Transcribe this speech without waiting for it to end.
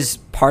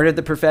part of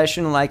the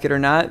profession, like it or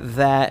not,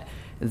 that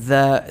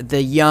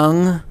the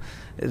young,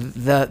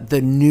 the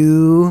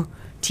new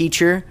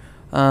teacher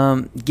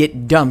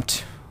get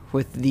dumped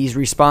with these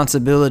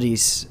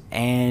responsibilities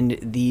and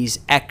these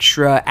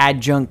extra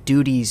adjunct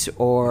duties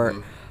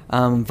or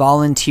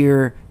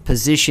volunteer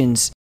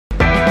positions.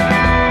 Okay,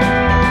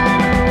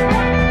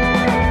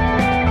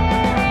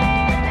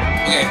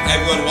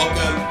 everyone,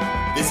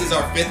 welcome. This is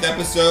our 5th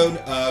episode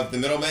of The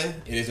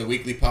Middlemen. It is a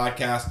weekly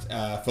podcast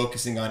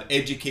focusing on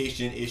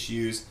education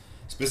issues,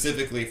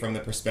 specifically from the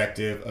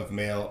perspective of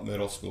male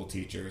middle school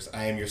teachers.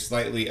 I am your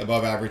slightly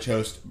above average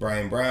host,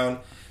 Brian Brown,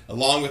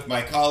 along with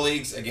my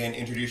colleagues. Again,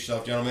 introduce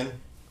yourself, gentlemen.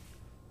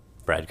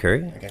 Brad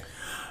Curry. Okay.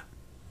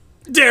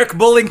 Derrick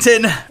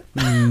Bullington.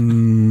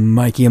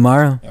 Mikey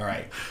Amaro. All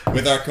right.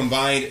 With our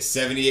combined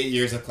 78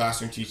 years of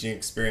classroom teaching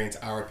experience,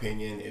 our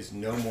opinion is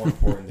no more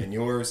important than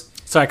yours.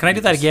 Sorry, can I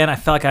do that again? I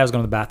felt like I was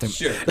going to the bathroom.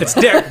 Sure. It's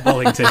Derrick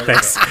Bullington.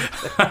 Thanks.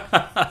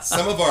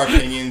 Some of our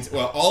opinions,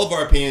 well, all of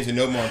our opinions are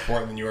no more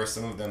important than yours,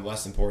 some of them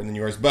less important than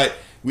yours, but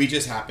we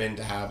just happen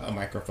to have a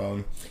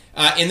microphone.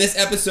 In this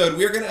episode,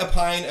 we're going to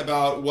opine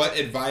about what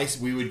advice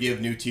we would give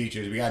new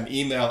teachers. We got an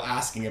email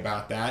asking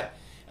about that.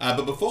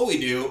 But before we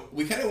do,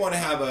 we kind of want to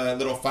have a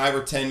little 5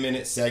 or 10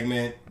 minute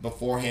segment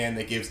beforehand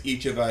that gives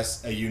each of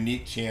us a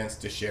unique chance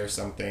to share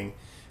something.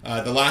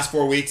 The last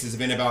 4 weeks has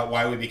been about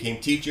why we became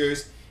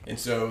teachers, and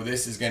so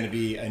this is going to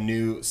be a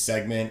new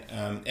segment,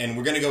 and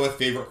we're going to go with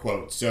favorite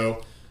quotes.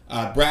 So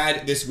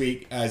Brad this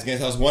week is going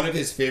to tell us one of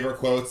his favorite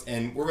quotes,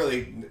 and we're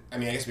really, I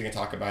guess we can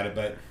talk about it,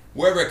 but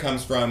wherever it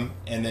comes from,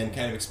 and then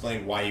kind of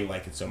explain why you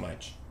like it so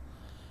much.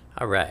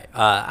 All right.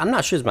 I'm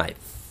not sure it's my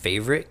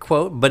favorite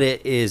quote, but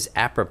it is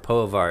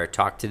apropos of our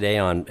talk today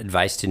on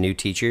advice to new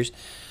teachers.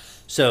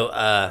 So,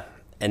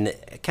 and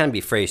it can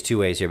be phrased two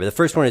ways here, but the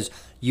first one is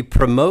you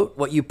promote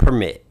what you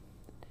permit.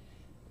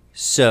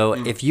 So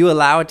if you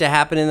allow it to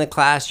happen in the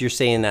class, you're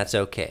saying that's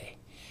okay.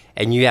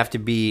 And you have to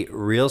be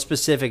real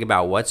specific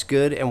about what's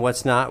good and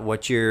what's not,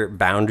 what your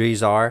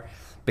boundaries are,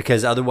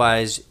 because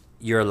otherwise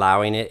you're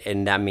allowing it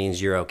and that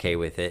means you're okay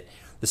with it.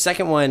 The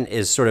second one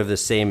is sort of the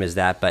same as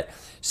that, but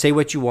say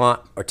what you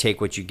want or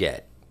take what you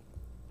get.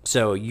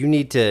 So you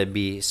need to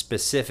be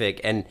specific,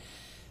 and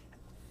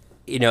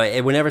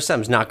whenever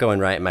something's not going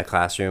right in my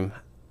classroom,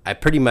 I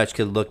pretty much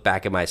could look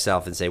back at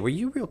myself and say, were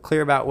you real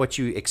clear about what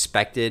you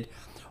expected?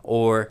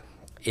 Or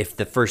if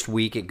the first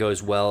week it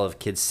goes well of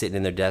kids sitting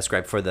in their desk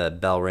right before the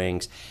bell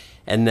rings,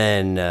 and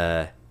then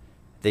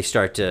they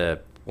start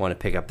to want to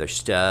pick up their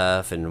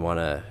stuff and want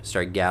to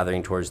start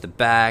gathering towards the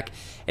back,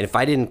 and if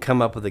I didn't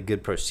come up with a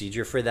good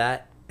procedure for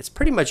that, it's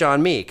pretty much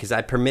on me because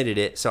I permitted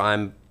it, so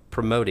I'm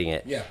promoting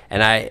it. Yeah.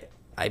 And I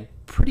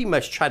pretty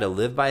much try to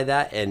live by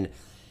that. And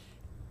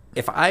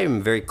if I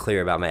am very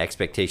clear about my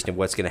expectation of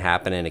what's going to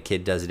happen and a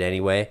kid does it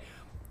anyway,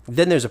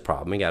 then there's a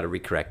problem. We got to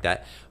recorrect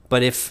that.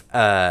 But if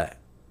I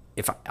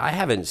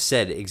haven't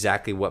said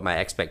exactly what my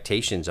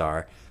expectations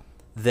are,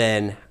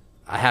 then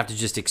I have to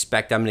just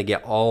expect I'm going to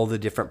get all the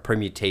different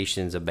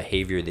permutations of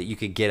behavior that you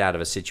could get out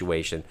of a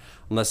situation,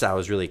 unless I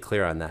was really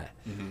clear on that.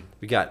 Mm-hmm.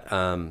 We got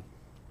a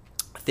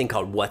thing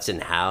called What's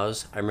and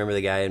How's. I remember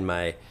the guy in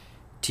my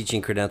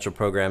teaching credential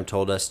program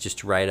told us just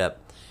to write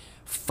up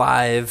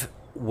 5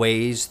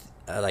 ways,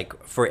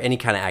 like for any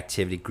kind of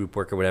activity, group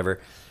work or whatever,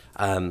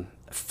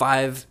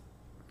 5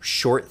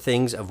 short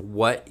things of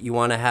what you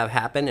want to have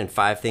happen and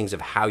 5 things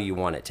of how you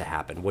want it to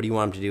happen. What do you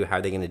want them to do? How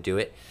are they going to do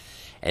it?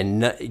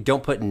 And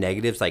don't put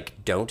negatives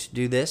like don't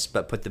do this,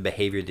 but put the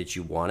behavior that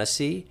you want to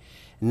see.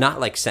 Not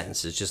like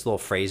sentences, just little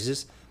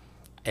phrases.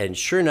 And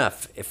sure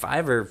enough, if I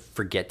ever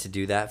forget to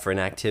do that for an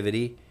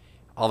activity,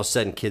 all of a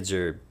sudden kids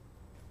are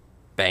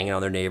banging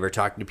on their neighbor,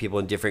 talking to people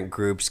in different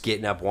groups,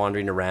 getting up,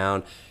 wandering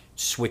around,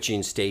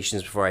 switching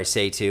stations before I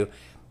say to.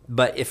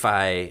 But if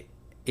I,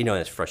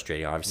 it's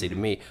frustrating obviously to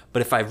me,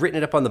 but if I've written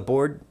it up on the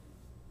board,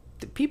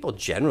 the people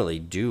generally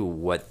do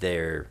what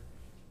they're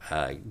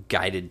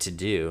guided to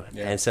do.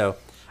 Yeah. And so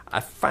I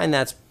find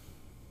that's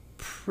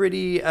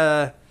pretty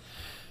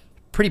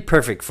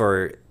perfect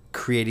for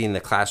creating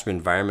the classroom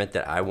environment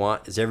that I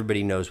want, is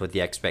everybody knows what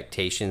the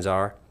expectations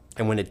are.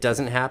 And when it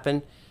doesn't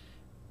happen,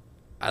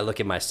 I look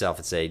at myself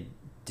and say,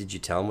 did you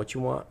tell them what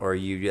you want? Or are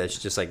you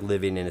just like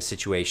living in a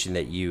situation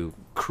that you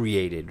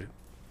created?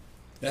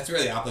 That's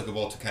really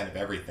applicable to kind of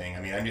everything.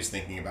 I'm just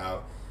thinking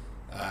about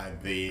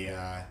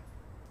the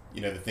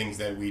things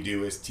that we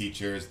do as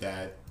teachers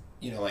that,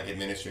 like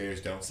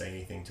administrators don't say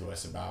anything to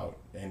us about.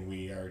 And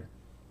we are,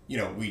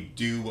 we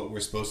do what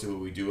we're supposed to, but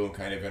we do them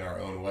kind of in our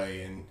own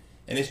way. And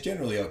it's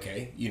generally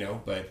okay,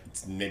 but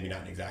it's maybe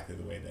not exactly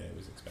the way that it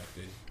was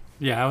expected.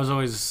 Yeah,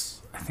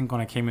 I think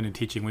when I came into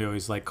teaching, we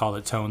always call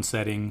it tone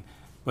setting,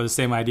 but the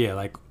same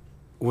idea,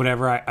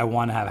 whatever I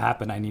want to have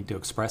happen, I need to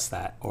express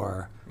that,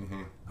 or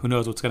who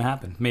knows what's going to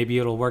happen. Maybe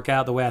it'll work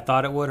out the way I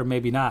thought it would, or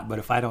maybe not. But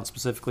if I don't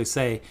specifically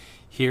say,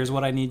 here's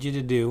what I need you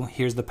to do,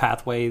 here's the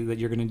pathway that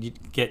you're going to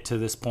get to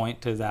this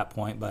point, to that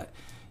point. But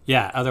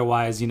yeah,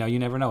 otherwise, you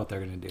never know what they're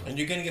going to do. And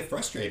you're going to get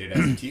frustrated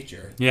as a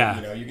teacher. Yeah.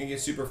 You're going to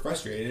get super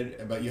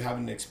frustrated, but you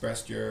haven't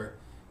expressed your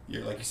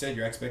like you said,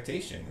 your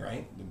expectation,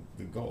 right?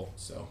 The goal.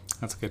 So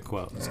That's a good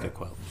quote. That's a good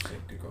quote.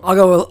 good quote. I'll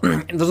go.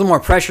 There's a little more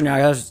pressure now.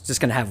 I was just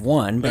gonna have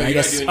one, but No, I you're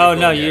not guess. doing your Oh, quote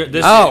no, yet. you're-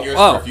 this- Oh, Yours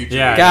oh, for future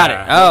yeah, years. Got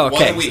yeah. it. Oh, One a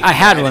okay. week. I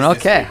had Mine one. is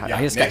this Okay. week. Yeah,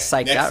 I just next- got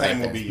psyched next out time right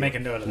will there. be- Make a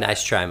note of that.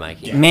 Nice try,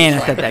 Mikey. Yeah. Man, I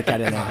thought that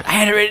got in there. I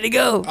had it ready to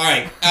go. All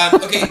right.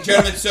 Okay,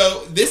 gentlemen,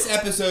 so this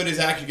episode is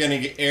actually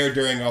going to air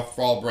during a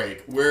fall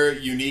break. We're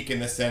unique in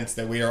the sense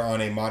that we are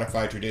on a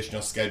modified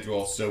traditional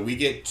schedule, so we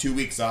get 2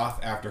 weeks off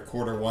after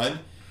quarter one.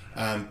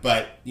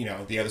 But,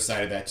 the other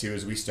side of that, too,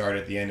 is we start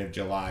at the end of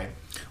July.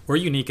 We're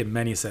unique in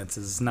many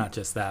senses, not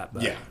just that.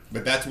 But Yeah,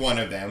 but that's one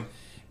of them.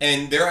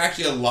 And there are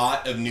actually a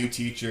lot of new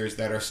teachers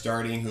that are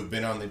starting who've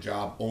been on the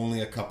job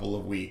only a couple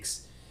of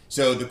weeks.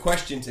 So the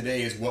question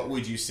today is, what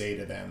would you say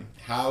to them?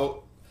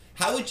 How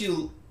would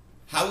you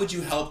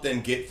help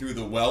them get through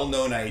the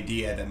well-known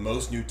idea that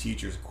most new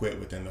teachers quit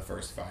within the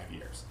first 5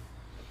 years?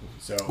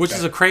 So Which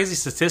is a crazy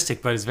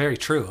statistic, but it's very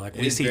true. Like,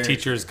 we is see very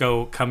teachers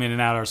come in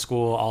and out of our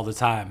school all the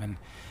time, and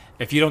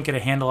if you don't get a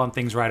handle on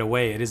things right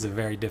away, it is a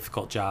very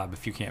difficult job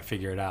if you can't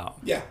figure it out.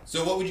 Yeah.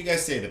 So what would you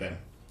guys say to them?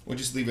 We'll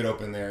just leave it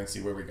open there and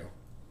see where we go.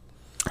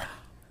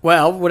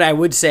 Well, what I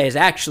would say is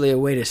actually a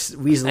way to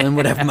weasel in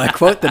whatever my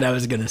quote that I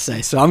was going to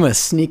say. So I'm going to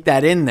sneak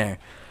that in there.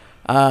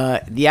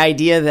 The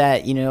idea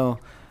that,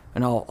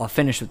 and I'll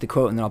finish with the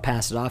quote and then I'll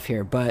pass it off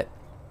here, but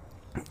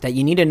that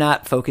you need to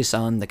not focus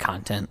on the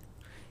content.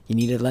 You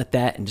need to let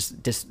that and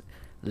just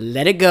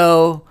let it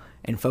go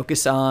and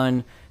focus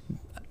on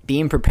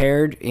being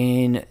prepared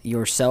in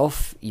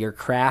yourself, your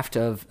craft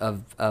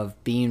of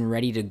being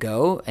ready to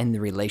go, and the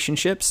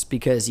relationships,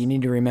 because you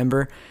need to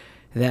remember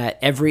that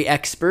every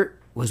expert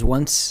was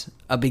once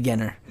a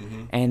beginner.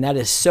 Mm-hmm. And that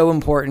is so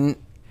important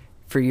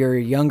for your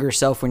younger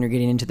self when you're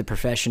getting into the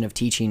profession of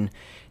teaching,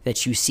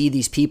 that you see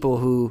these people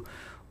who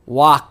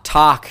walk,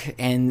 talk,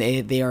 and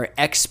they are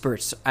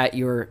experts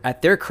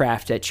at their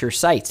craft, at your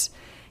sites.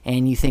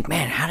 And you think,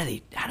 man, how do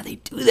they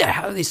do that?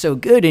 How are they so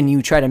good? And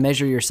you try to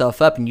measure yourself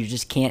up, and you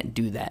just can't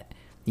do that.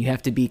 You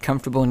have to be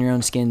comfortable in your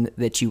own skin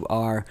that you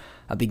are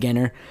a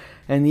beginner.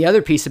 And the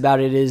other piece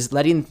about it is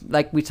letting,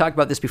 like we talked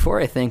about this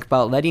before, I think,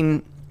 about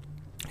letting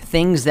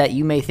things that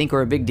you may think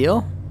are a big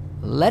deal,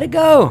 let it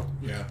go.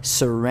 Yeah.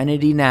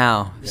 Serenity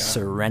now. Yeah.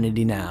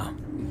 Serenity now.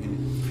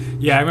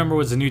 Yeah, I remember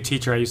as a new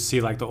teacher, I used to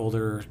see like the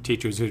older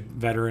teachers,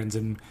 veterans,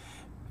 and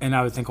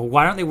I would think, well,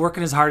 why aren't they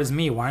working as hard as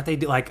me? Why aren't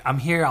they I'm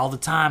here all the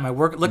time. I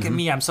work. Look at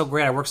me. I'm so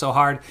great. I work so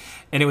hard.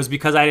 And it was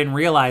because I didn't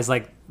realize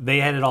like they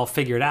had it all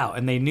figured out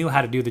and they knew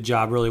how to do the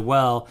job really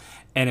well.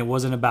 And it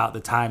wasn't about the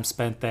time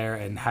spent there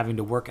and having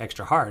to work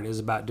extra hard. It was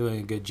about doing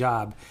a good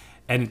job.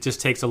 And it just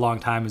takes a long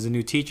time as a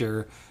new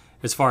teacher,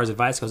 as far as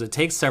advice goes. It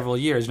takes several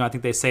years. I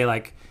think they say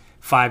like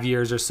 5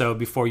 years or so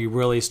before you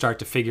really start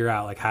to figure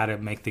out like how to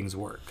make things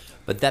work.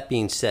 But that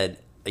being said,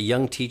 a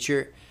young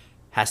teacher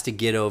has to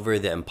get over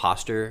the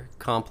imposter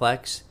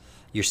complex.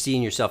 You're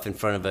seeing yourself in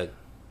front of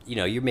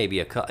you're maybe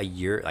a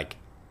year, like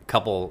a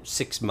couple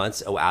 6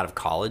 months out of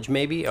college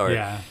maybe,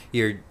 or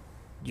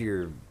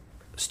your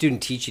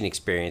student teaching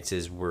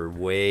experiences were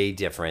way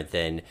different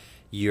than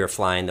you're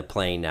flying the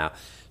plane now.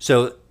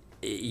 So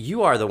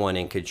you are the one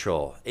in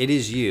control. It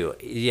is you.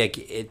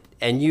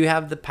 And you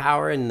have the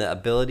power and the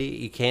ability.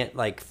 You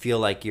can't feel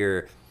like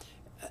you're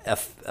a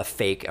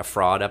fake, a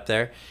fraud up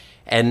there.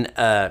 And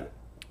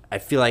I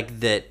feel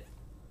like that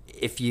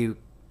if you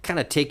kind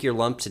of take your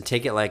lumps and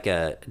take it like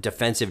a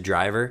defensive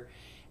driver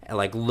and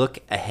look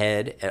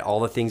ahead at all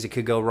the things that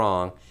could go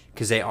wrong,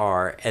 because they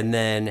are, and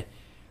then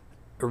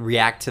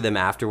react to them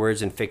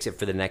afterwards and fix it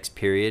for the next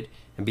period,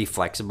 and be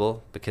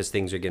flexible because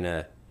things are going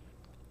to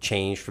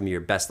change from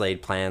your best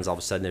laid plans. All of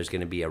a sudden there's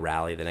going to be a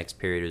rally the next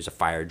period, there's a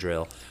fire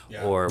drill,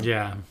 or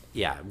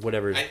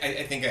whatever.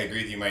 I think I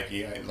agree with you,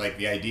 Mikey. Like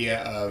the idea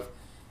of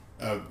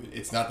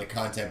it's not the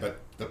content but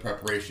the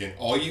preparation.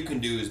 All you can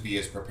do is be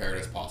as prepared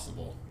as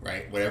possible,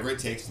 right? Whatever it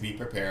takes to be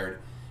prepared,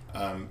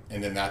 and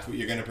then that's what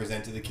you're going to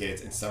present to the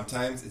kids. And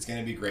sometimes it's going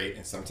to be great,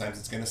 and sometimes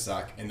it's going to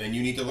suck, and then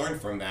you need to learn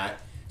from that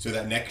so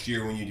that next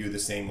year when you do the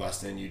same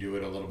lesson, you do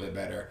it a little bit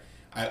better.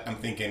 I'm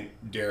thinking,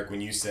 Derrick,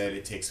 when you said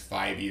it takes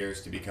 5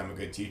 years to become a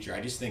good teacher,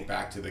 I just think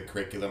back to the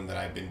curriculum that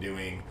I've been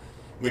doing,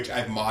 which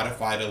I've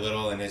modified a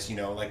little, and as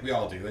like we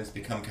all do, it's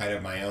become kind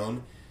of my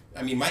own.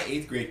 I mean, my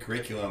 8th grade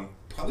curriculum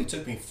probably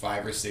took me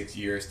 5 or 6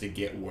 years to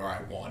get where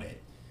I wanted.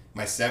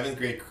 My 7th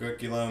grade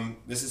curriculum,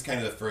 this is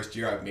kind of the first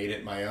year I've made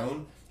it my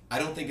own. I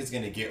don't think it's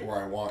going to get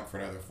where I want for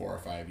another 4 or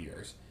 5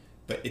 years.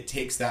 But it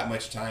takes that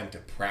much time to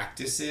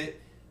practice it,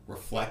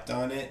 reflect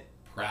on it,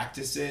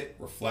 practice it,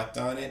 reflect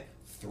on it,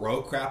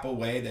 throw crap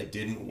away that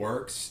didn't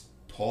work,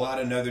 pull out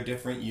another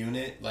different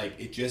unit.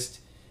 It just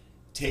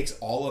takes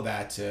all of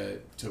that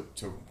to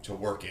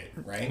work it,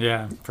 right?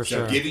 Yeah, for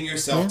sure. So giving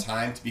yourself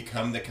time to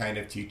become the kind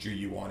of teacher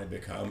you want to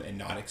become and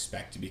not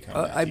expect to become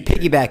that I teacher.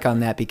 piggyback on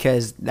that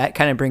because that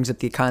kind of brings up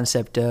the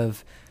concept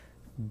of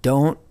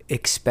don't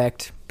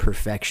expect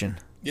perfection.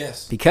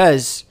 Yes.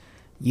 Because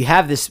you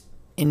have this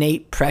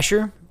innate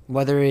pressure,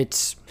 whether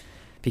it's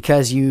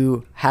because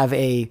you have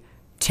a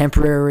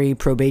temporary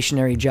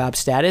probationary job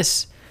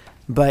status,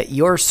 but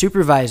your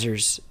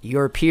supervisors,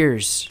 your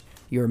peers,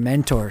 your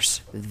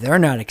mentors, they're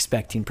not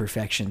expecting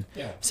perfection.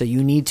 Yeah. So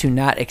you need to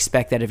not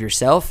expect that of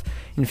yourself.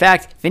 In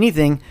fact, if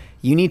anything,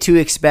 you need to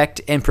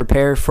expect and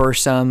prepare for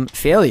some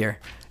failure.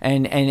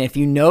 And if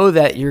you know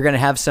that you're going to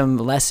have some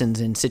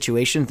lessons and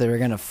situations that are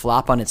going to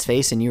flop on its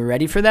face and you're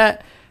ready for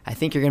that, I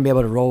think you're going to be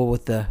able to roll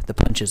with the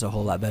punches a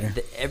whole lot better.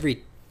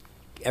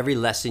 Every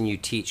lesson you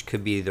teach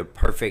could be the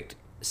perfect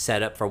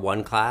setup for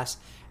one class,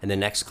 and the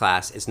next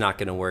class is not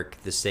going to work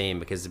the same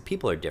because the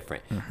people are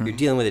different. Mm-hmm. You're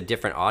dealing with a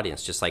different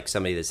audience, just like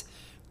somebody that's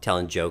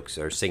telling jokes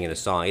or singing a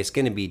song. It's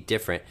going to be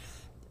different.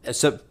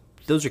 So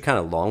those are kind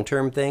of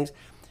long-term things.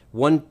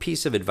 One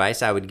piece of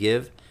advice I would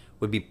give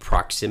would be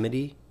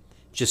proximity.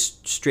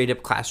 Just straight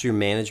up classroom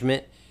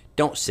management.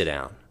 Don't sit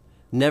down.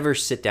 Never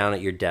sit down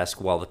at your desk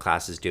while the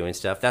class is doing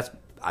stuff.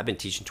 I've been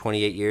teaching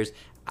 28 years.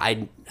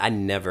 I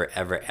never,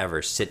 ever,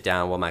 ever sit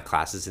down while my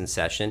class is in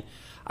session.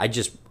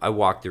 I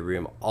walk the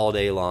room all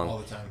day long. All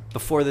the time.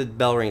 Before the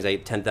bell rings, I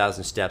get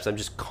 10,000 steps. I'm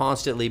just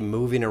constantly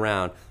moving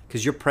around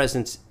because your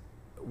presence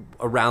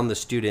around the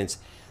students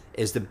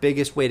is the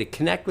biggest way to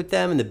connect with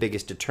them and the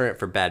biggest deterrent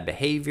for bad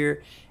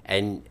behavior.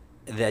 And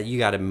that you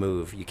got to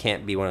move. You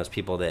can't be one of those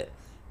people that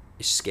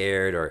is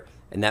scared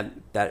and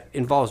that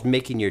involves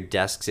making your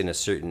desks in a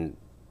certain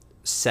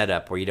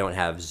setup where you don't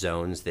have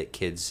zones that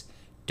kids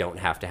don't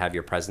have to have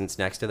your presence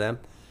next to them.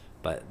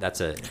 But that's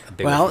a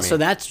big one for me. So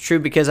that's true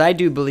because I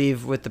do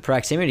believe with the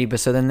proximity. But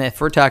so then if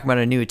we're talking about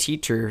a new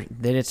teacher,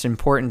 then it's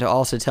important to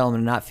also tell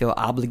them to not feel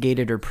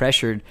obligated or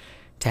pressured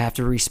to have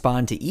to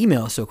respond to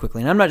email so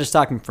quickly. And I'm not just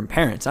talking from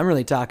parents. I'm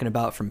really talking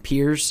about from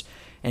peers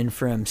and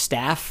from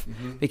staff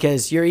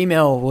because your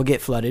email will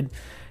get flooded.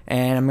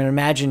 And I'm going to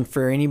imagine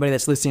for anybody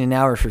that's listening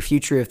now or for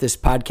future, if this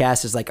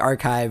podcast is like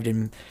archived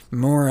and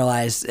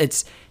memorialized,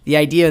 it's the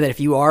idea that if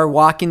you are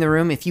walking the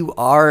room, if you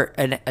are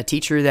a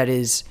teacher that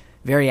is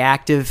very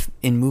active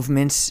in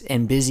movements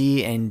and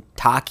busy and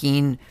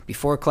talking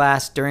before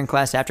class, during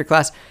class, after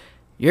class,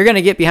 you're going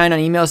to get behind on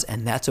emails,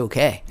 and that's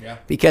okay. Yeah.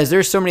 Because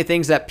there's so many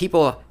things that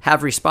people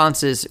have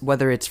responses,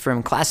 whether it's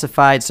from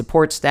classified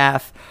support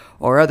staff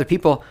or other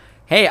people.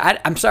 Hey,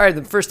 I'm sorry,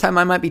 the first time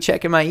I might be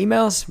checking my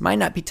emails might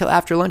not be till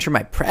after lunch or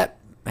my prep,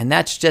 and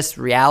that's just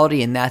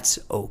reality, and that's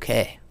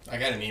okay. I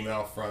got an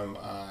email from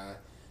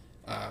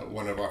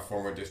one of our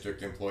former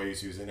district employees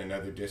who's in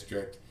another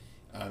district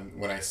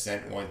when I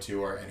sent one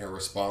to her, and her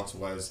response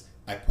was,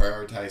 I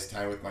prioritize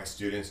time with my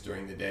students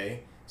during the day,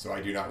 so I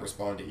do not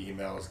respond to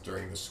emails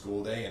during the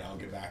school day, and I'll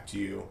get back to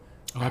you.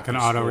 Like an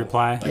auto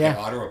reply? Like an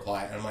auto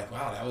reply. And I'm like,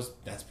 wow,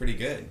 that's pretty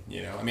good.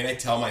 You know, I mean, I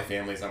tell my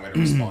families I'm going to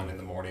respond in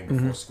the morning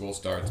before school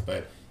starts,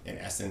 but in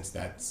essence,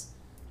 that's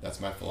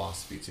my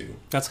philosophy too.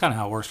 That's kind of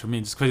how it works for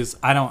me, just because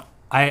I don't,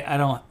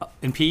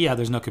 in PE,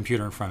 there's no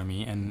computer in front of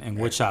me, and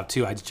woodshop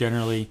too.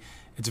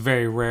 It's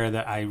very rare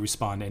that I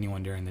respond to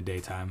anyone during the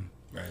daytime.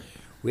 Right.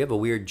 We have a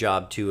weird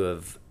job too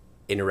of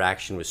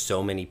interaction with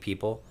so many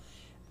people,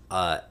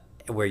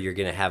 where you're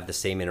going to have the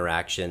same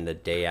interaction the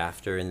day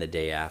after and the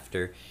day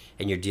after,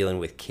 and you're dealing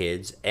with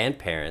kids and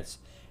parents,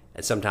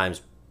 and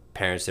sometimes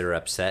parents that are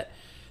upset.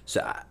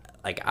 So,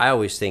 I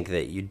always think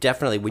that you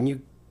definitely, when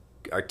you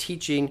are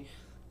teaching,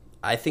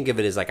 I think of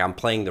it as like I'm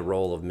playing the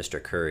role of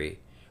Mr. Curry.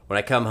 When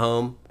I come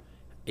home,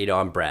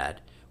 I'm Brad.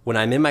 When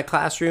I'm in my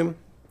classroom,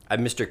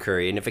 I'm Mr.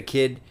 Curry. And if a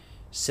kid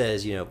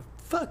says,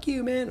 fuck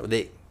you, man,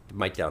 they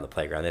might do that on the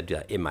playground. They do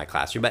that in my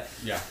classroom. But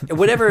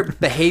whatever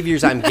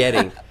behaviors I'm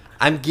getting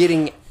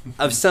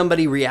of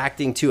somebody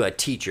reacting to a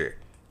teacher,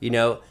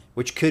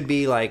 which could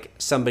be like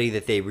somebody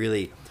that they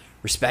really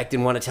respect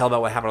and want to tell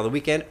about what happened on the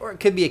weekend, or it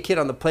could be a kid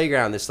on the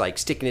playground that's like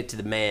sticking it to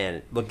the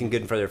man, looking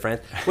good in front of their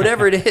friends.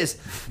 Whatever it is,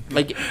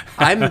 like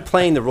I'm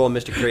playing the role of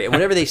Mr. Curry, and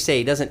whatever they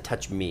say doesn't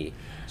touch me.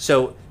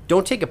 So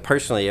don't take it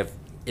personally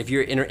if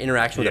you're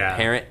interaction with a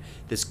parent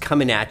that's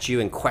coming at you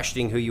and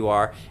questioning who you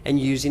are and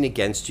using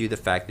against you the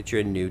fact that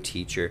you're a new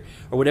teacher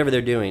or whatever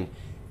they're doing.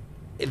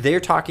 They're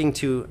talking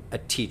to a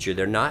teacher.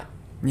 They're not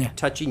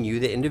touching you,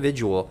 the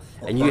individual,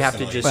 and you have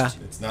to just...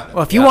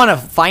 if you want to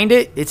find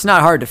it, it's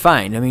not hard to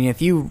find. I mean, if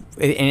you,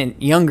 in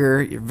a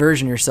younger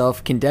version of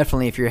yourself, can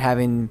definitely, if you're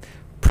having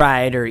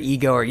pride or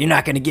ego or you're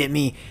not going to get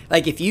me,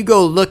 like if you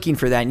go looking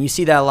for that, and you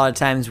see that a lot of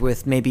times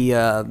with maybe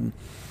a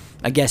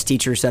guest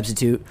teacher or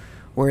substitute,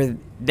 where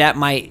that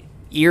might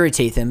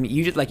irritate them,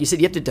 like you said,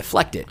 you have to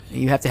deflect it.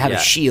 You have to have a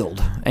shield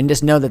and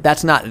just know that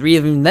that's not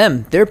even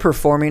them. They're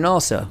performing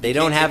also. They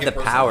don't have the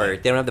power.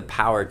 They don't have the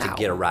power to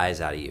get a rise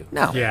out of you.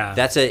 No. Yeah.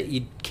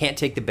 You can't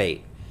take the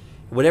bait.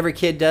 Whatever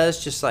kid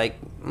does, just like,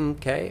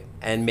 okay,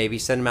 and maybe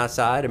send them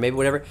outside or maybe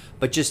whatever.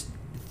 But just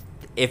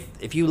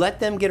if you let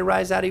them get a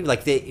rise out of you,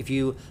 like if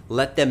you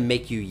let them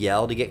make you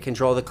yell to get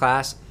control of the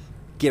class,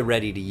 get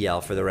ready to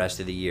yell for the rest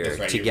of the year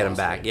to get them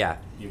back. Yeah.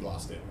 You've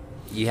lost it.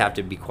 You have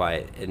to be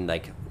quiet and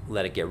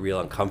let it get real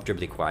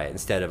uncomfortably quiet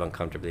instead of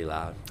uncomfortably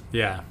loud.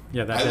 Yeah,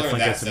 that I definitely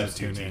learned that gets them to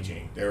substitute tune in.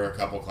 teaching. There were a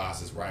couple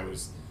classes where I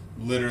was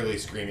literally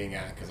screaming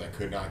at because I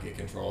could not get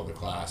control of the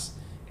class,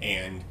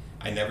 and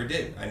I never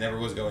did. I never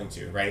was going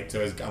to, right?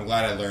 So I'm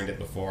glad I learned it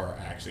before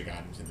I actually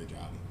got into the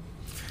job.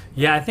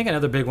 Yeah, I think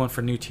another big one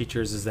for new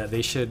teachers is that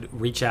they should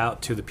reach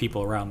out to the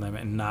people around them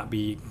and not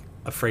be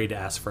afraid to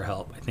ask for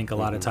help. I think a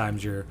lot of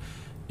times you're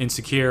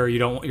insecure.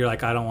 You're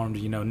like, I don't want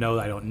them to, know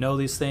that I don't know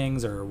these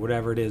things or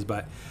whatever it is.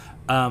 But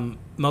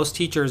most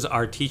teachers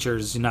are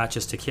teachers, not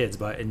just to kids,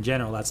 but in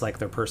general, that's like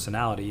their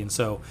personality. And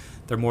so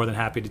they're more than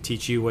happy to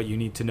teach you what you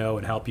need to know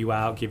and help you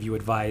out, give you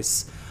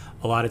advice.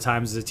 A lot of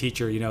times as a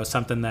teacher,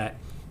 something that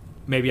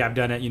maybe I've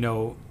done it,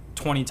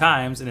 20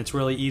 times, and it's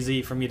really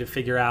easy for me to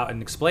figure out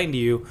and explain to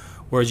you,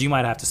 whereas you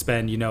might have to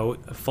spend,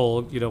 a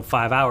full,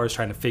 5 hours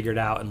trying to figure it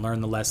out and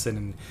learn the lesson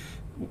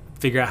and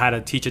figure out how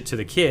to teach it to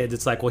the kids.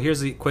 It's like, well,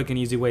 here's a quick and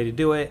easy way to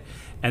do it,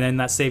 and then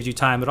that saves you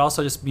time, but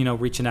also just,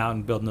 reaching out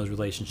and building those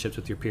relationships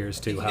with your peers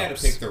too helps. You got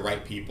to pick the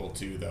right people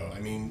too, though. I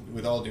mean,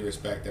 with all due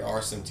respect, there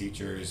are some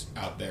teachers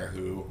out there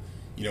who,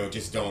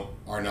 just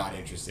are not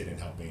interested in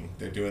helping.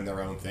 They're doing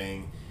their own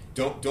thing.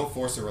 Don't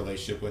force a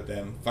relationship with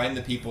them. Find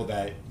the people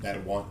that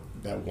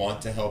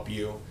want to help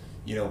you,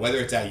 whether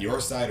it's at your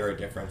site or a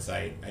different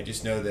site. I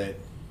just know that,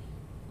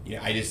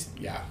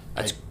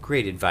 That's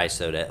great advice,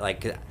 though.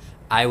 That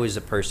I was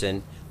a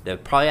person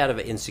that probably out of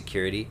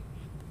insecurity,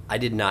 I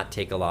did not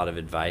take a lot of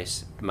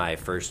advice my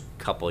first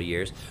couple of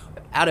years.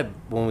 Out of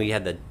when we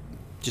had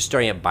just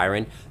starting at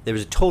Byron, there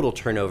was a total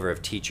turnover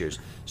of teachers.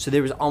 So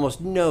there was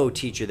almost no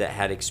teacher that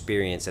had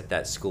experience at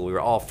that school. We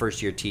were all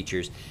first-year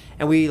teachers.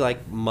 And we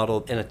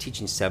muddled, and I'm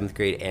teaching 7th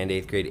grade and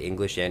 8th grade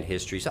English and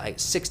history. So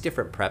 6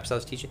 different preps I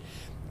was teaching.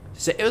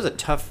 So it was a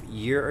tough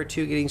year or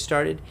two getting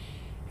started.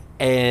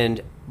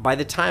 And by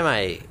the time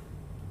I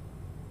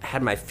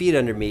had my feet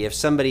under me, if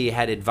somebody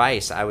had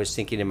advice, I was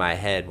thinking in my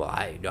head, well,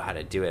 I know how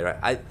to do it.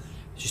 I was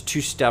just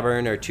too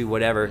stubborn or too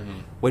whatever.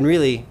 When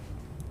really,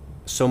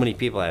 so many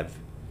people have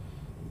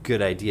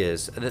good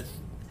ideas. The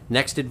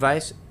next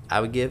advice I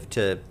would give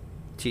to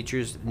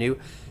teachers, new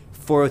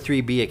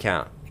 403B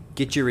account.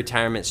 Get your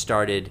retirement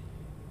started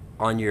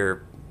on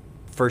your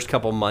first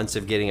couple months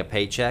of getting a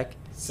paycheck.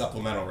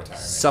 Supplemental retirement.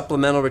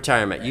 Supplemental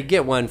retirement. Right. You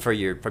get one from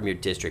your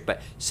district,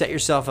 but set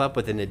yourself up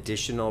with an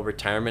additional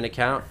retirement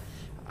account.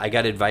 I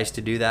got advice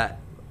to do that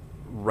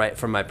right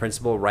from my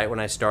principal right when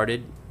I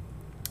started,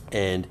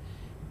 and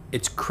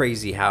it's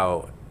crazy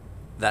how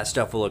that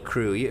stuff will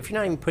accrue. If you're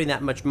not even putting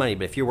that much money,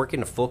 but if you're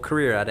working a full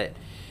career at it,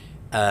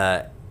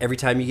 every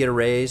time you get a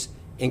raise,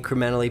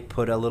 incrementally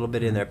put a little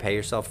bit in there, pay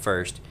yourself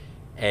first,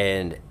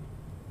 and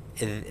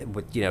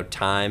with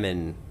time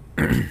and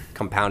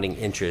compounding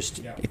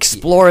interest.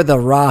 Explore the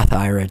Roth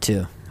IRA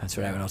too. That's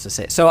what I would also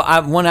say. So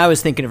one I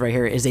was thinking of right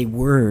here is a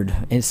word.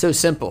 And it's so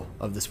simple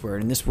of this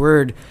word. And this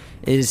word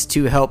is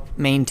to help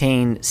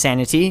maintain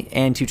sanity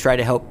and to try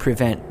to help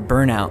prevent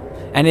burnout.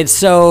 And it's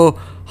so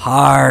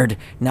hard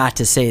not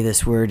to say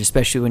this word,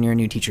 especially when you're a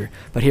new teacher.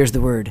 But here's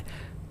the word.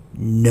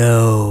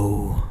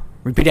 No.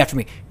 Repeat after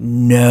me.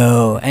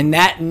 No. And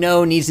that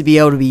no needs to be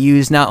able to be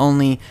used not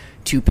only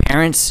to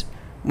parents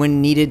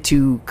when needed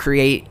to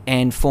create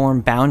and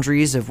form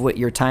boundaries of what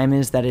your time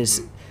is that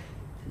is,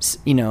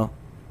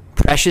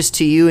 precious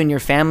to you and your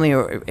family,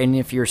 and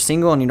if you're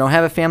single and you don't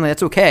have a family,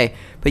 that's okay.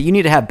 But you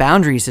need to have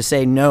boundaries to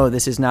say, no,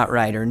 this is not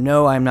right, or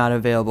no, I'm not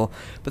available.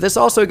 But this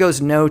also goes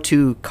no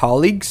to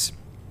colleagues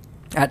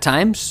at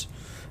times,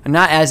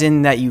 not as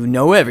in that you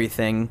know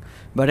everything,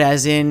 but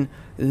as in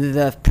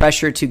the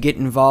pressure to get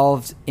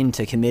involved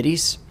into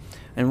committees,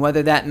 and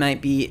whether that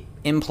might be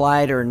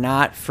implied or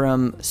not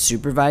from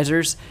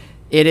supervisors.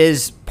 It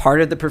is part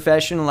of the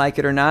profession, like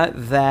it or not,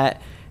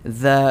 that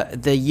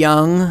the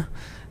young,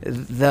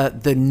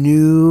 the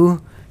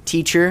new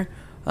teacher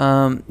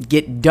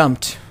get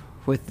dumped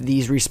with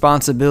these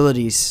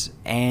responsibilities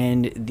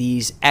and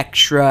these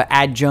extra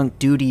adjunct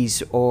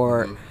duties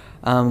or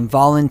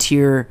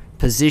volunteer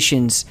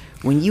positions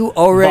when you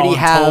already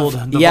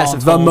have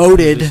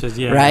demoted,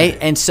 right?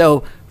 And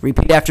so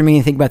repeat after me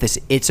and think about this.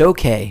 It's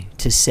okay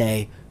to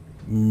say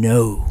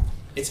no.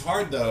 It's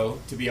hard, though,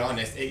 to be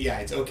honest.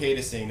 It's okay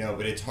to say no,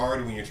 but it's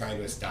hard when you're trying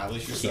to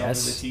establish yourself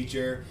as a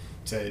teacher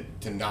to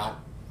not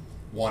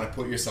want to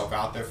put yourself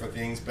out there for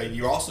things. But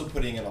you're also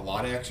putting in a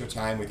lot of extra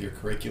time with your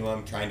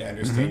curriculum, trying to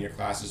understand your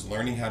classes,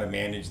 learning how to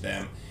manage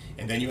them.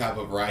 And then you have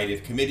a variety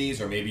of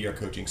committees, or maybe you're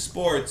coaching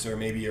sports, or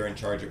maybe you're in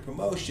charge of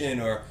promotion,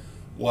 or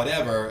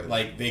whatever.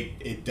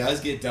 It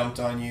does get dumped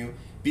on you.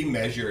 Be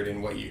measured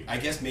in what you. I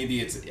guess maybe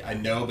it's a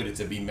no, but it's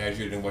a be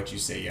measured in what you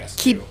say yes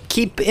to.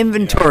 Keep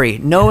inventory.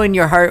 Know in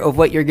your heart of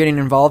what you're getting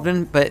involved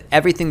in, but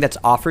everything that's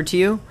offered to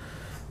you,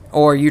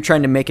 or you're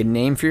trying to make a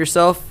name for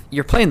yourself,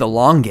 you're playing the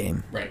long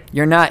game. Right.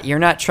 You're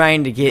not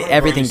trying to get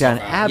everything done.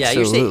 Absolutely. Yeah,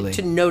 you're saying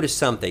to no to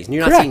some things.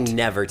 You're not saying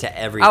never to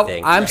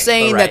everything. I'm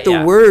saying that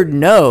the word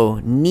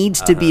no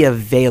needs to be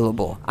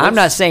available. I'm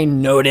not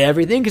saying no to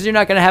everything, because you're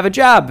not going to have a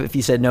job if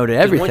you said no to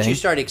everything. Once you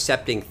start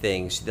accepting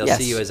things, they'll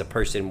see you as a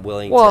person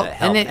willing to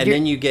help, and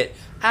then you get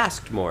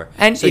asked more.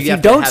 And so if you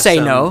don't say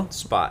no,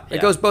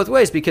 it goes both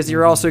ways, because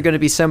you're also going to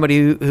be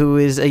somebody who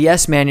is a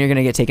yes man. You're going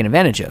to get taken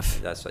advantage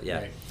of. That's what.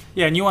 Right.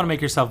 Yeah, and you want to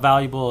make yourself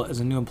valuable as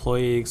a new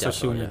employee,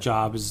 especially when your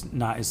job is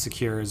not as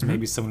secure as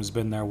maybe someone who's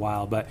been there a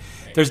while. But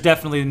there's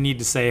definitely a need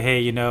to say,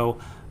 hey,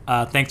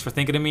 Thanks for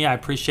thinking of me. I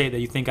appreciate that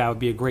you think I would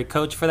be a great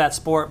coach for that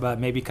sport, but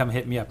maybe come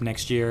hit me up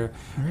next year.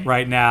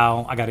 Right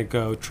now, I got to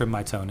go trim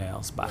my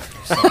toenails. Bye.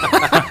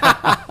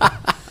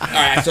 All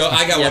right, so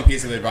I got one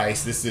piece of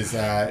advice. This is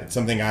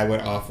something I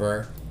would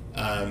offer,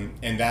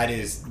 and that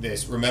is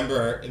this.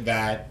 Remember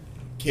that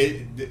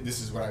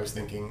this is what I was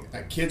thinking.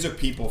 Kids are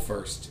people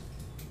first,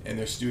 and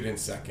they're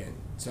students second.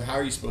 So how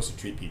are you supposed to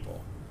treat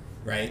people,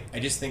 right? I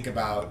just think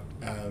about,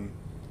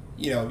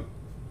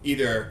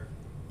 either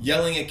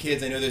yelling at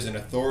kids. I know there's an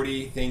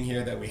authority thing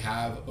here that we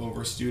have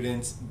over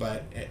students,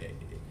 but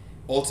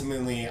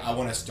ultimately I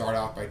want to start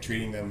off by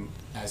treating them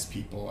as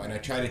people, and I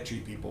try to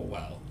treat people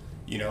well.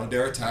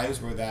 There are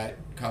times where that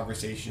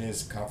conversation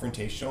is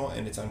confrontational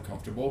and it's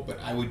uncomfortable, but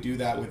I would do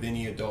that with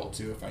any adult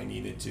too if I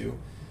needed to.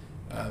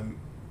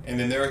 And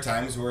then there are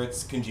times where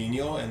it's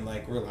congenial and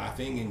like we're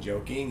laughing and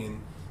joking,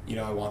 and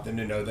I want them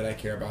to know that I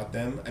care about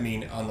them. I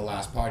mean, on the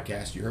last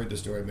podcast, you heard the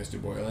story of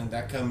Mr. Boylan.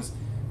 That comes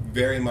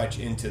very much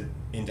into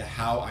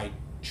how I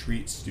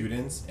treat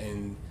students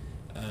and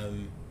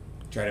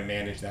try to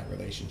manage that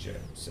relationship.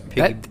 So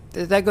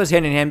that goes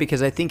hand in hand,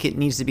 because I think it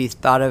needs to be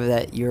thought of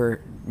that you're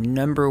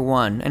number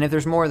one, and if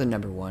there's more than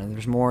number one, and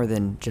there's more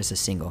than just a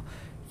single,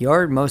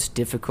 your most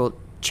difficult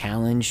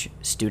challenge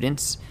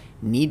students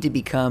need to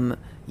become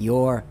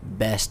your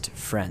best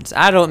friends.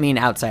 I don't mean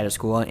outside of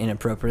school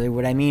inappropriately.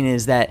 What I mean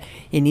is that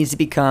it needs to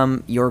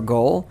become your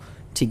goal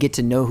to get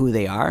to know who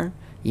they are.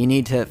 You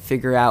need to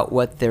figure out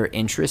what their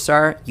interests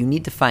are. You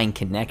need to find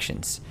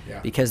connections.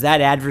 Because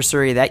that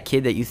adversary, that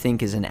kid that you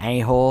think is an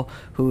a-hole,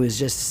 who is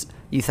just,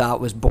 you thought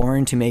was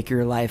born to make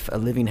your life a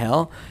living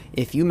hell,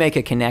 if you make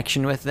a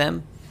connection with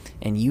them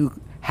and you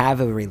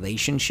have a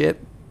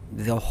relationship,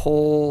 the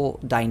whole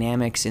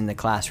dynamics in the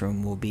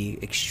classroom will be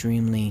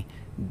extremely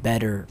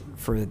better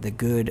for the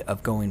good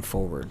of going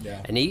forward.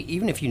 And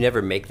even if you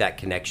never make that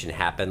connection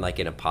happen, like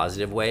in a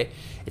positive way,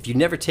 if you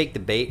never take the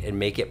bait and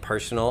make it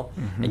personal,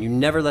 and you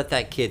never let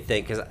that kid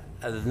think, because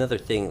another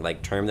thing,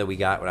 like term that we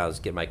got when I was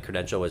getting my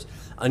credential was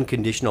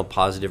unconditional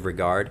positive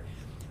regard.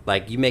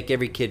 Like you make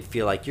every kid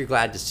feel like you're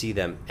glad to see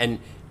them, and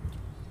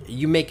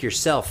you make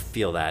yourself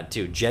feel that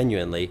too,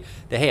 genuinely,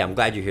 that hey, I'm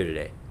glad you're here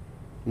today,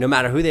 no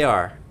matter who they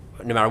are,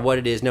 no matter what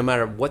it is, no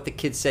matter what the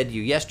kid said to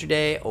you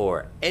yesterday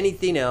or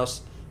anything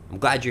else. I'm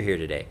glad you're here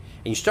today.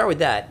 And you start with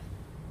that,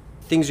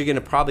 things are going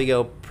to probably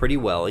go pretty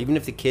well. Even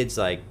if the kid's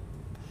like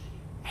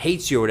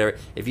hates you or whatever,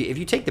 if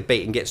you take the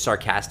bait and get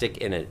sarcastic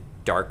in a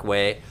dark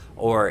way,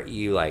 or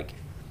you like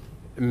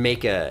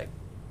make I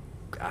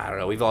don't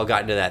know, we've all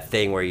gotten to that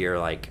thing where you're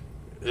like,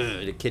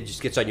 the kid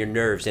just gets on your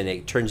nerves and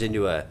it turns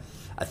into a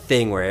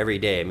thing where every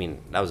day, I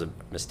mean, that was a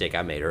mistake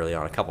I made early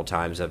on a couple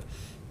times of,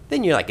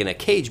 then you're like in a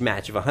cage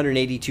match of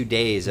 182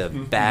 days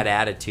of bad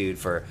attitude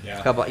for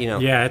a couple,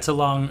 Yeah, it's a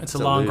long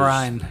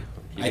grind.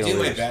 I do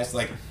my best.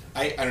 Like,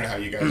 I don't know how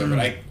you guys are, but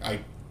I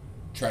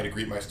try to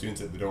greet my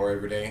students at the door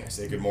every day. I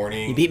say good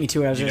morning. You beat me to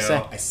what I was going to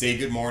say. I say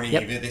good morning,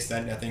 even if they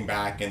sent nothing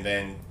back. And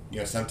then,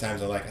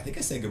 sometimes I'm like, I think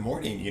I say good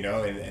morning,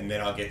 and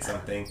then I'll get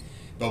something.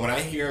 But when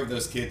I hear of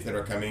those kids that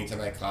are coming into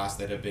my class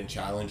that have been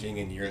challenging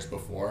in years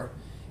before,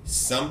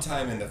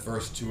 sometime in the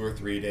first 2 or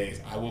 3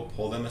 days, I will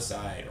pull them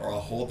aside, or I'll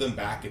hold them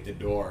back at the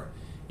door,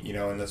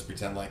 and let's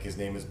pretend like his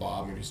name is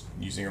Bob. I'm just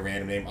using a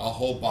random name. I'll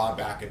hold Bob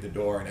back at the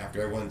door, and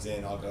after everyone's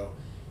in, I'll go,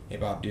 hey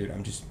Bob, dude,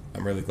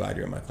 I'm really glad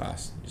you're in my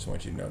class. Just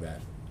want you to know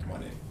that. Come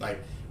on in.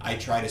 Like, I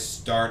try to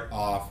start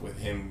off with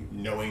him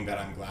knowing that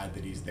I'm glad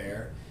that he's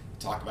there.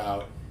 Talk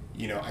about,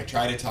 I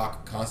try to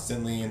talk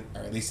constantly,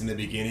 or at least in the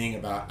beginning,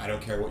 about I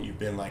don't care what you've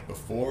been like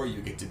before.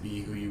 You get to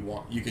be who you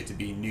want. You get to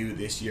be new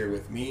this year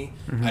with me.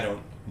 I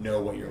don't know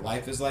what your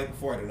life is like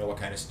before. I don't know what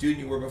kind of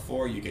student you were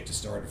before. You get to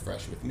start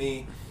afresh with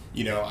me.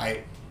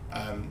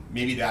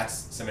 Maybe that's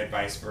some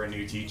advice for a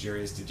new teacher,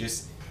 is to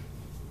just,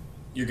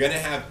 you're going to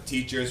have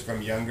teachers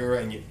from younger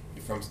and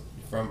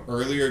from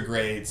earlier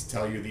grades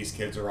tell you these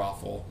kids are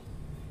awful.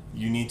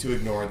 You need to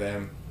ignore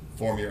them,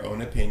 form your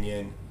own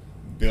opinion,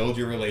 build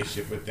your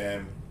relationship with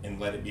them, and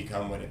let it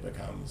become what it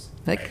becomes.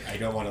 I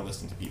don't want to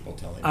listen to people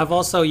telling me. I've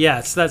also,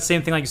 it's that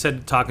same thing like you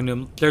said, talking to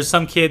them. There's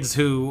some kids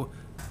who,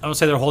 I don't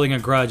say they're holding a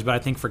grudge, but I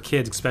think for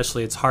kids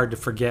especially, it's hard to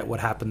forget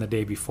what happened the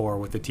day before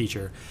with the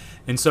teacher.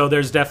 And so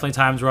there's definitely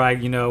times where I,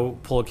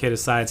 pull a kid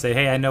aside and say,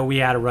 hey, I know we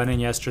had a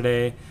run-in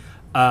yesterday,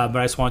 but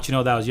I just want you to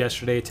know that was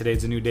yesterday.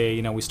 Today's a new day.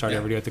 We start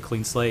every day with a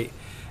clean slate.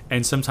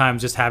 And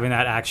sometimes just having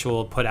that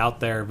actual put out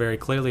there very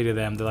clearly to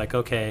them, they're like,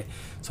 okay.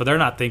 So they're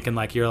not thinking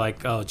like you're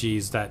like, oh,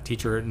 geez, that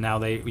teacher, now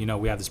they, we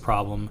have this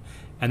problem.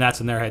 And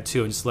that's in their head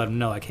too. And just let them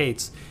know like, hey,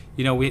 it's,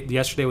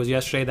 yesterday was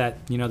yesterday,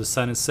 that, the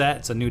sun is set.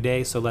 It's a new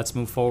day. So let's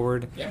move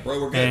forward. Yeah,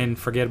 bro, we're good. And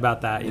forget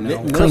about that,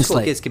 Middle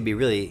school kids can be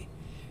really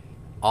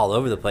all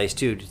over the place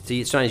too.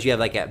 Sometimes you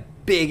have like a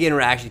big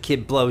interaction,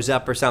 kid blows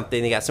up or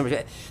something. They got so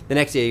much. The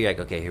next day you're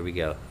like, okay, here we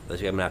go. I'm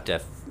going to have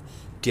to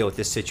deal with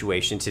this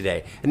situation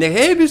today. And they,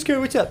 hey, Mr.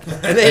 What's up?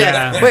 And they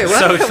like, wait, what?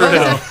 So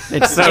true.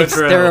 It's so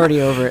true. They're already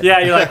over it. Yeah,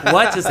 you're like,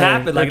 what just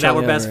happened? Like now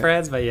we're best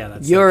friends, but yeah,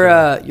 that's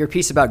your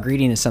piece about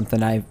greeting is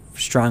something I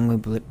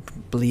strongly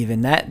believe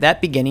in.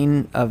 That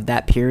beginning of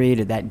that period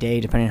of that day,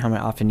 depending on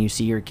how often you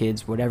see your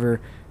kids,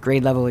 whatever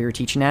grade level you're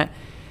teaching at,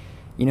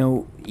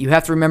 you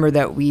have to remember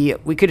that we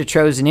could have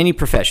chosen any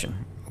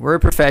profession. We're a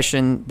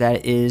profession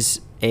that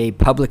is a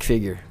public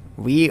figure.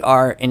 We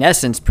are, in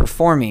essence,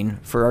 performing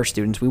for our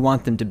students. We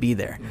want them to be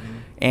there. Mm-hmm.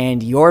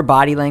 And your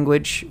body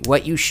language,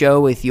 what you show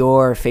with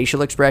your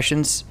facial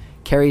expressions,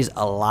 carries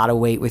a lot of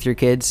weight with your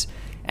kids.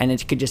 And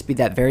it could just be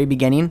that very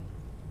beginning,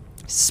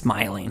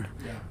 smiling,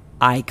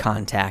 eye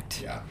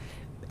contact,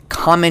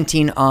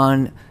 commenting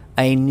on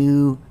a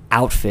new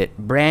outfit,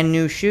 brand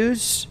new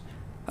shoes.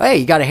 Hey,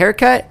 you got a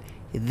haircut?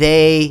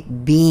 They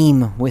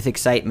beam with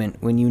excitement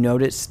when you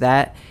notice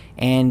that.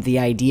 And the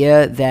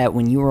idea that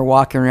when you were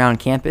walking around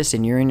campus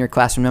and you're in your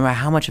classroom, no matter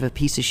how much of a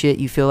piece of shit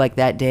you feel like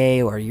that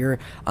day, or you're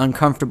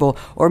uncomfortable,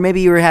 or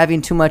maybe you were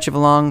having too much of a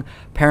long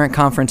parent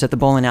conference at the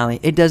bowling alley,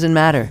 it doesn't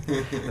matter.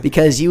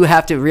 Because you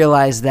have to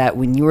realize that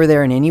when you were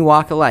there in any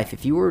walk of life,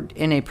 if you were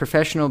in a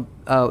professional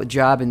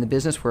job in the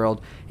business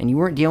world and you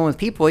weren't dealing with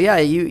people,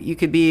 you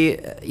could be,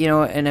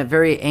 in a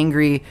very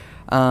angry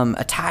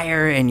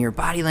attire and your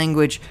body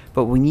language.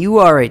 But when you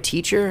are a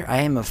teacher,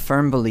 I am a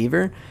firm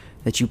believer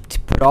that you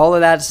put all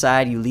of that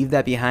aside, you leave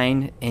that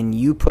behind, and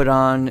you put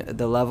on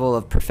the level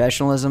of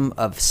professionalism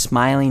of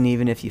smiling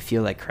even if you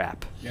feel like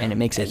crap. Yeah. And it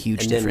makes a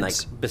huge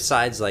difference. Then,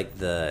 besides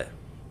the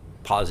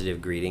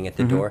positive greeting at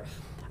the door,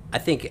 I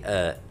think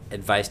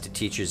advice to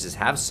teachers is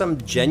have some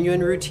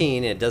genuine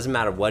routine. It doesn't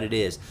matter what it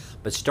is,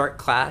 but start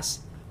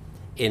class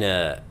in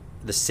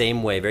the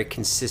same way, very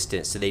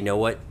consistent, so they know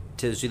what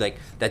to do. Like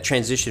that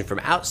transition from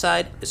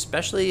outside,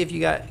 especially if you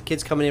got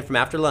kids coming in from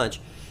after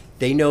lunch,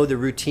 they know the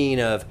routine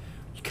of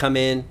come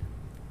in,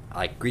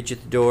 greet you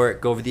at the door,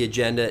 go over the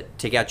agenda,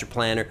 take out your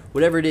planner,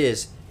 whatever it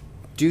is.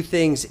 Do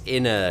things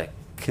in a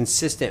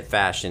consistent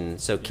fashion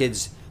so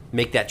kids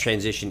make that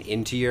transition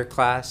into your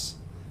class.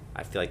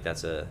 I feel like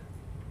that's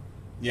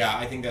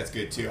I think that's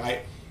good too.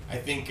 I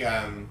think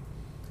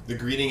the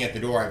greeting at the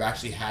door, I've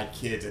actually had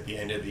kids at the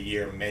end of the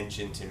year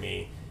mention to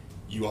me,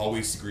 you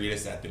always greet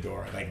us at the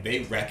door. Like, they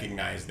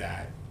recognize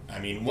that. I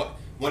mean,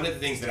 one of the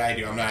things that I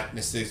do, I'm not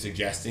necessarily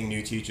suggesting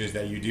new teachers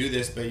that you do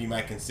this, but you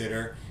might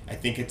consider, I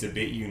think it's a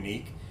bit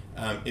unique,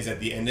 is at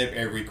the end of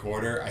every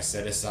quarter, I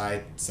set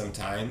aside some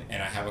time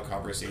and I have a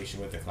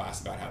conversation with the class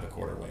about how the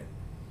quarter went.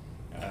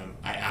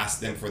 I ask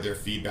them for their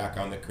feedback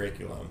on the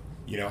curriculum.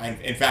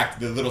 And in fact,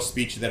 the little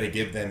speech that I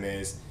give them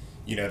is,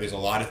 there's a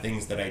lot of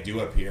things that I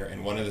do up here,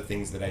 and one of the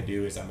things that I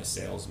do is I'm a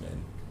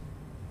salesman.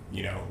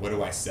 What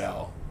do I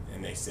sell?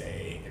 And they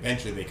say,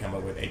 eventually they come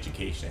up with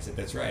education. I said,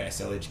 that's right, I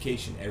sell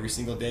education. Every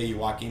single day you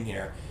walk in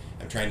here,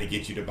 I'm trying to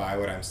get you to buy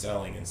what I'm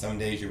selling. And some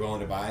days you're willing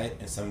to buy it,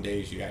 and some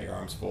days you got your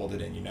arms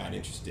folded and you're not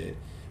interested.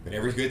 But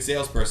every good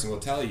salesperson will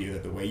tell you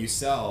that the way you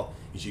sell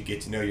is you get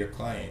to know your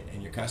client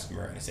and your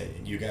customer. And I said,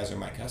 you guys are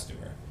my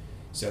customer.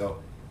 So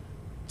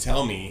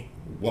tell me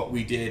what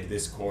we did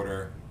this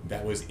quarter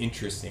that was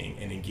interesting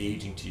and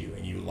engaging to you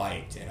and you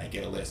liked, and I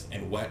get a list.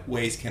 And what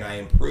ways can I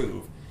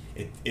improve?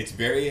 It's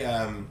very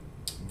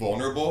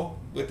vulnerable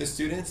with the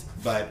students,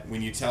 but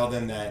when you tell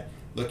them that,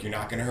 look, you're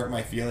not going to hurt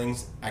my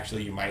feelings,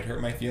 actually you might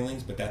hurt my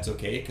feelings, but that's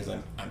okay because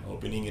I'm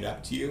opening it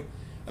up to you.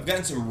 I've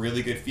gotten some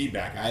really good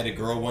feedback. I had a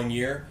girl one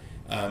year,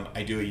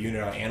 I do a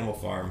unit on Animal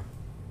Farm,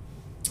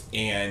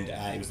 and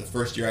it was the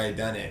first year I had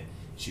done it.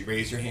 She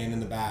raised her hand in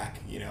the back,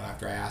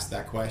 after I asked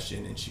that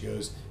question, and she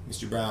goes,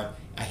 Mr. Brown,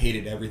 I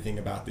hated everything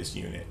about this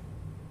unit.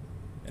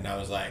 And I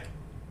was like,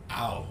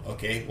 ow,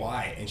 okay,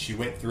 why? And she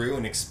went through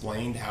and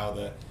explained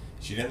how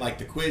she didn't like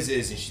the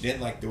quizzes, and she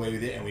didn't like the way we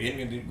did, and we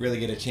didn't really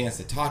get a chance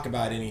to talk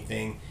about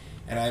anything.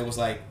 And I was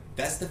like,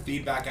 that's the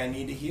feedback I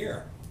need to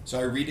hear. So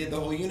I redid the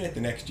whole unit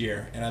the next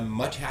year, and I'm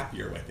much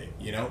happier with it,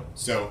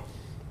 So,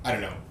 I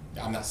don't know.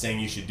 I'm not saying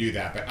you should do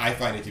that, but I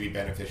find it to be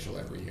beneficial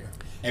every year.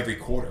 Every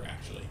quarter,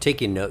 actually.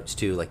 Taking notes,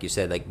 too, like you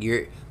said.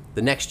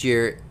 The next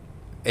year,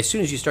 as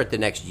soon as you start the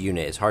next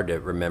unit, it's hard to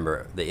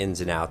remember the ins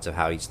and outs of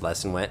how each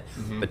lesson went.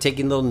 Mm-hmm. But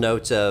taking little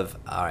notes of,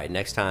 all right,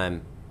 next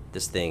time,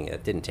 this thing,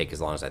 it didn't take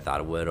as long as I thought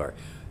it would, or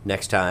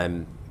next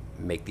time,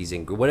 make these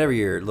whatever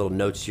your little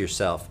notes to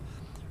yourself,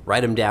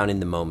 write them down in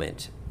the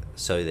moment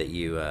so that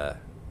you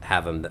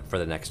have them for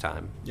the next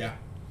time. Yeah.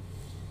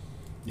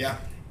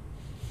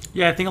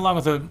 I think along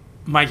with what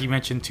Mikey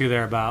mentioned too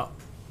there about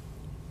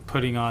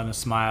putting on a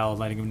smile,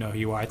 letting them know who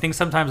you are. I think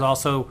sometimes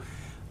also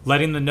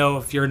letting them know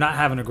if you're not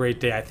having a great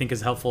day, I think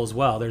is helpful as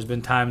well. There's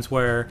been times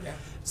where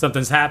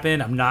something's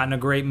happened, I'm not in a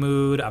great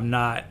mood, I'm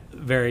not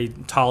very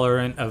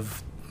tolerant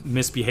of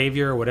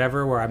misbehavior or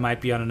whatever, where I might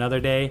be on another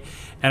day,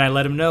 and I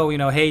let them know,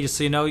 hey, just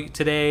so you know,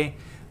 today,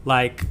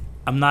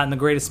 I'm not in the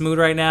greatest mood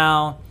right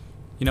now,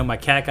 my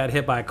cat got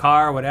hit by a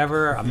car or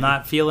whatever, I'm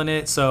not feeling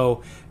it,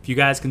 so if you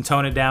guys can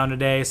tone it down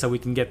today so we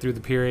can get through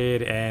the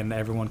period and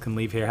everyone can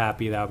leave here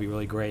happy, that would be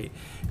really great.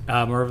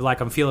 Or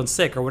I'm feeling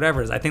sick or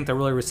whatever it is. I think they're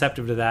really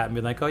receptive to that and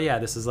be like, oh yeah,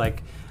 this is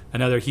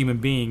another human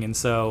being, and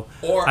so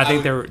Or I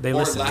think they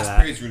listen to last that.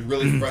 periods were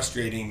really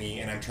frustrating me,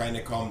 and I'm trying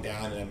to calm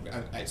down,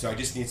 and so I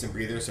just need some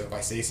breathers. So if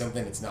I say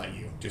something, it's not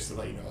you, just to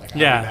let you know, like I do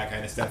that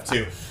kind of stuff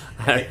too.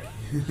 Right?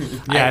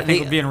 Yeah, I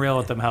think being real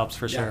with them helps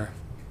for sure.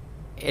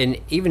 And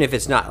even if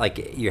it's not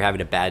like you're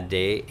having a bad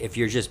day, if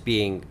you're just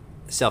being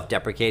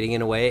self-deprecating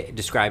in a way,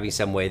 describing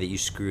some way that you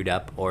screwed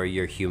up or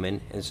you're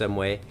human in some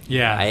way,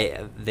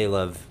 they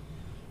love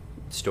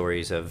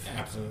stories of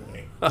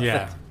Absolutely.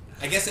 Yeah.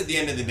 I guess at the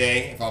end of the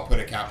day, if I'll put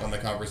a cap on the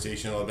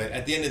conversation a little bit,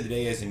 at the end of the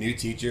day, as a new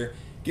teacher,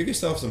 give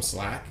yourself some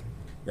slack,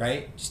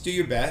 right? Just do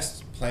your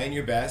best, plan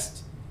your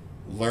best,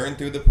 learn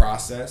through the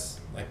process.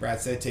 Like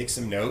Brad said, take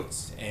some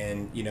notes,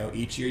 and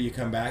each year you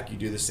come back, you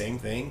do the same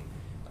thing,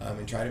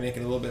 and try to make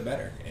it a little bit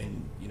better.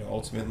 And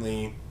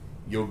ultimately,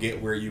 you'll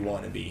get where you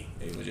want to be.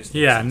 It will just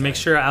and make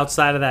sure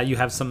outside of that you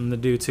have something to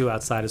do too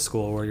outside of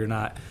school, where you're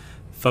not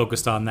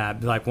focused on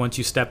that. Like once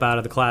you step out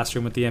of the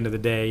classroom at the end of the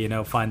day,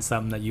 find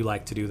something that you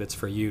like to do that's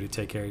for you to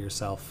take care of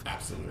yourself.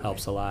 Absolutely.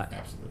 Helps a lot.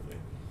 Absolutely.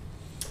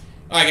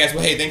 All right, guys.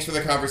 Well, hey, thanks for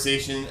the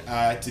conversation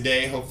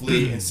today.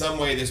 Hopefully, in some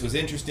way, this was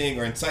interesting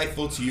or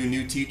insightful to you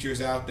new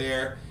teachers out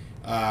there,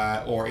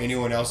 or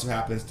anyone else who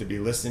happens to be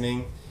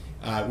listening.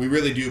 We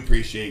really do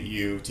appreciate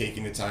you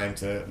taking the time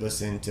to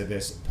listen to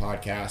this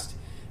podcast.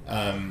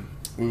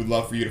 We would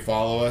love for you to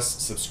follow us,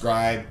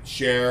 subscribe,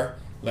 share,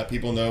 let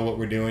people know what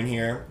we're doing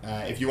here.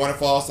 If you want to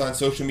follow us on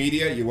social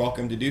media, you're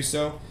welcome to do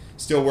so.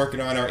 Still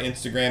working on our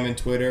Instagram and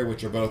Twitter,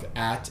 which are both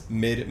at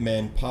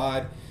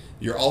MidmenPod.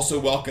 You're also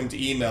welcome to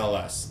email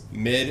us,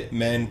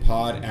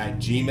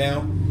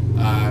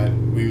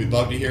 midmenpod@gmail. We would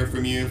love to hear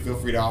from you. Feel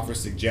free to offer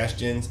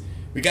suggestions.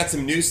 We got a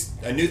new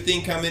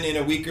thing coming in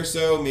a week or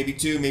so, maybe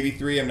 2, maybe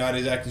 3. I'm not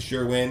exactly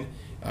sure when.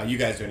 You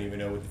guys don't even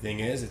know what the thing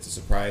is. It's a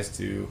surprise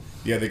to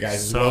the other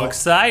guys as well. So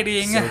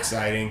exciting. So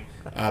exciting.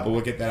 But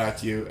we'll get that out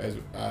to you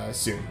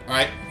soon. All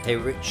right. Hey,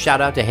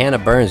 shout out to Hannah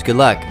Burns. Good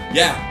luck.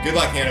 Yeah. Good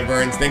luck, Hannah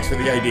Burns. Thanks for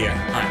the idea. All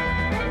right.